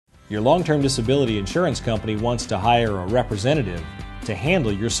Your long-term disability insurance company wants to hire a representative to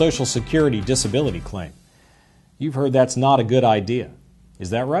handle your Social Security disability claim. You've heard that's not a good idea.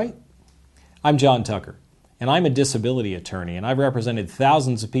 Is that right? I'm John Tucker, and I'm a disability attorney, and I've represented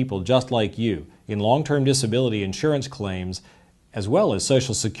thousands of people just like you in long-term disability insurance claims as well as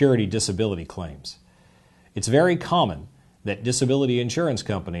Social Security disability claims. It's very common that disability insurance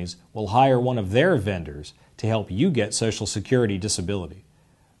companies will hire one of their vendors to help you get Social Security disability.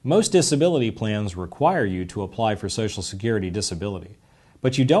 Most disability plans require you to apply for Social Security disability,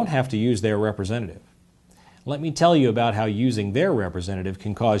 but you don't have to use their representative. Let me tell you about how using their representative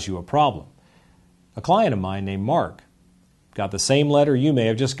can cause you a problem. A client of mine named Mark got the same letter you may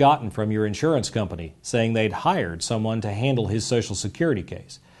have just gotten from your insurance company saying they'd hired someone to handle his Social Security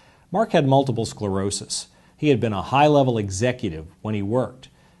case. Mark had multiple sclerosis. He had been a high-level executive when he worked,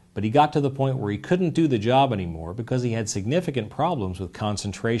 but he got to the point where he couldn't do the job anymore because he had significant problems with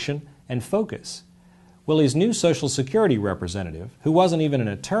concentration and focus. Well, his new Social Security representative, who wasn't even an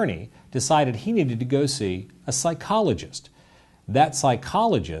attorney, decided he needed to go see a psychologist. That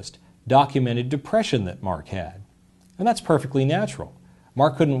psychologist documented depression that Mark had. And that's perfectly natural.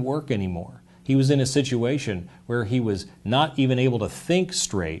 Mark couldn't work anymore. He was in a situation where he was not even able to think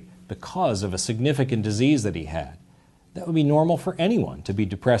straight because of a significant disease that he had. That would be normal for anyone to be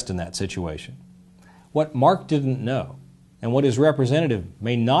depressed in that situation. What Mark didn't know, and what his representative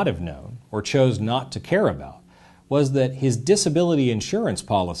may not have known or chose not to care about, was that his disability insurance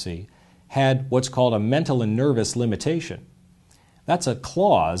policy had what's called a mental and nervous limitation. That's a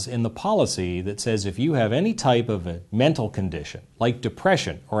clause in the policy that says if you have any type of a mental condition, like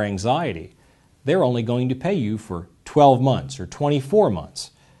depression or anxiety, they're only going to pay you for 12 months or 24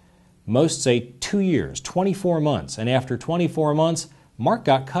 months. Most say 2 years, 24 months, and after 24 months, Mark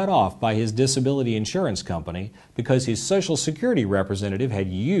got cut off by his disability insurance company because his Social Security representative had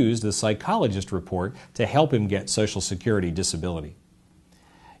used the psychologist report to help him get Social Security disability.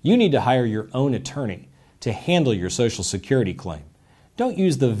 You need to hire your own attorney to handle your Social Security claim. Don't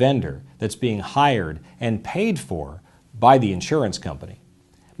use the vendor that's being hired and paid for by the insurance company.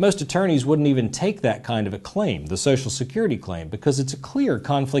 Most attorneys wouldn't even take that kind of a claim, the Social Security claim, because it's a clear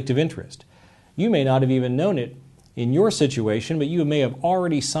conflict of interest. You may not have even known it in your situation, but you may have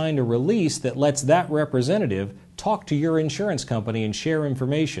already signed a release that lets that representative talk to your insurance company and share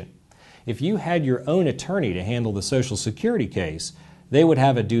information. If you had your own attorney to handle the Social Security case, they would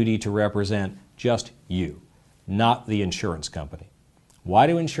have a duty to represent just you, not the insurance company. Why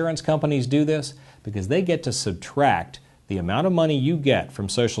do insurance companies do this? Because they get to subtract the amount of money you get from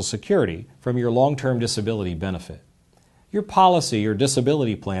Social Security from your long-term disability benefit. Your policy or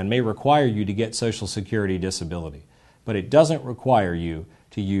disability plan may require you to get Social Security disability, but it doesn't require you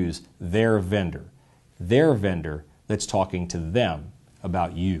to use their vendor that's talking to them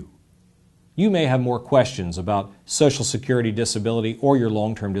about you. You may have more questions about Social Security disability or your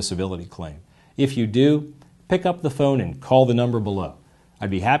long-term disability claim. If you do, pick up the phone and call the number below. I'd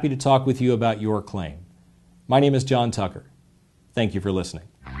be happy to talk with you about your claim. My name is John Tucker. Thank you for listening.